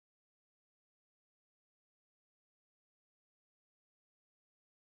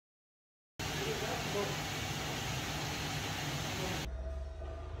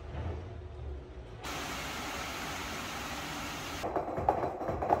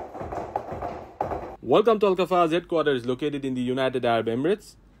Welcome to Kafaah's headquarters located in the United Arab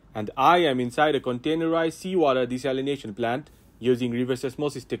Emirates, and I am inside a containerized seawater desalination plant using reverse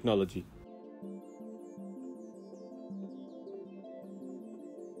osmosis technology.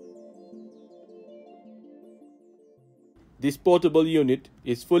 This portable unit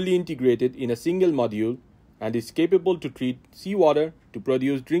is fully integrated in a single module and is capable to treat seawater to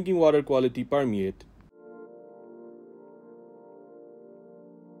produce drinking water quality permeate.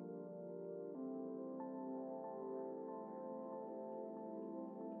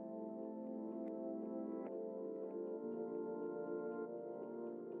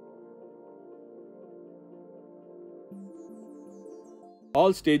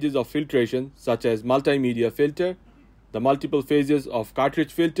 All stages of filtration such as multimedia filter, the multiple phases of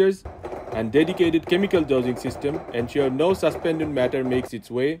cartridge filters, and dedicated chemical dosing system ensure no suspended matter makes its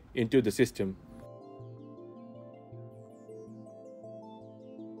way into the system.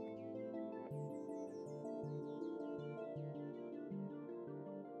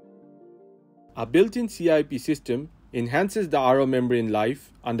 A built-in CIP system enhances the RO membrane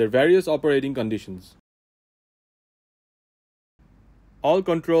life under various operating conditions. All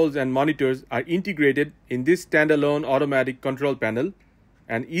controls and monitors are integrated in this standalone automatic control panel.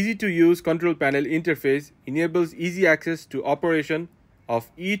 An easy-to-use control panel interface enables easy access to operation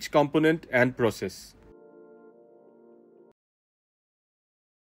of each component and process.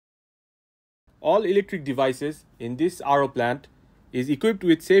 All electric devices in this RO plant is equipped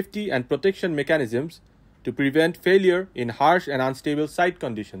with safety and protection mechanisms to prevent failure in harsh and unstable site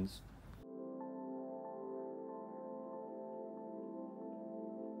conditions.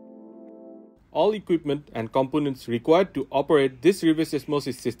 All equipment and components required to operate this reverse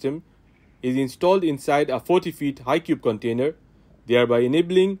osmosis system is installed inside a 40 feet high cube container, thereby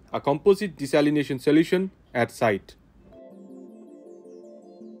enabling a composite desalination solution at site.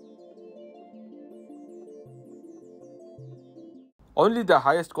 Only the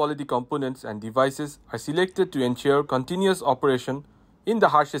highest quality components and devices are selected to ensure continuous operation in the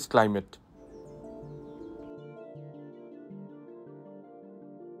harshest climate.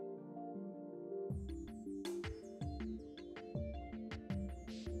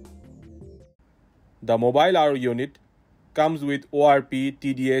 The Mobile SWRO unit comes with ORP,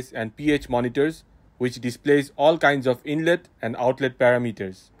 TDS and pH monitors, which displays all kinds of inlet and outlet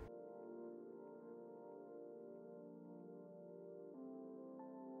parameters.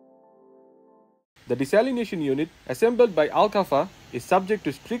 The desalination unit assembled by Kafaah is subject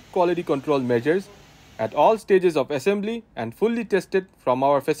to strict quality control measures at all stages of assembly and fully tested from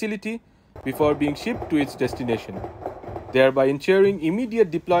our facility before being shipped to its destination, thereby ensuring immediate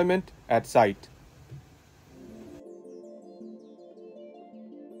deployment at site.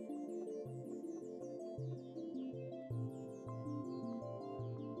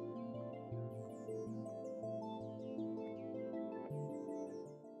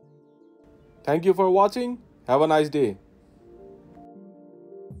 Thank you for watching. Have a nice day.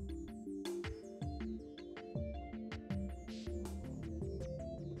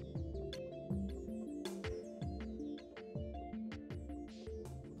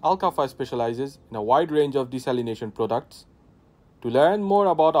 Kafaah specializes in a wide range of desalination products. To learn more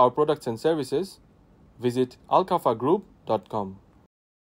about our products and services, visit alkafaahgroup.com.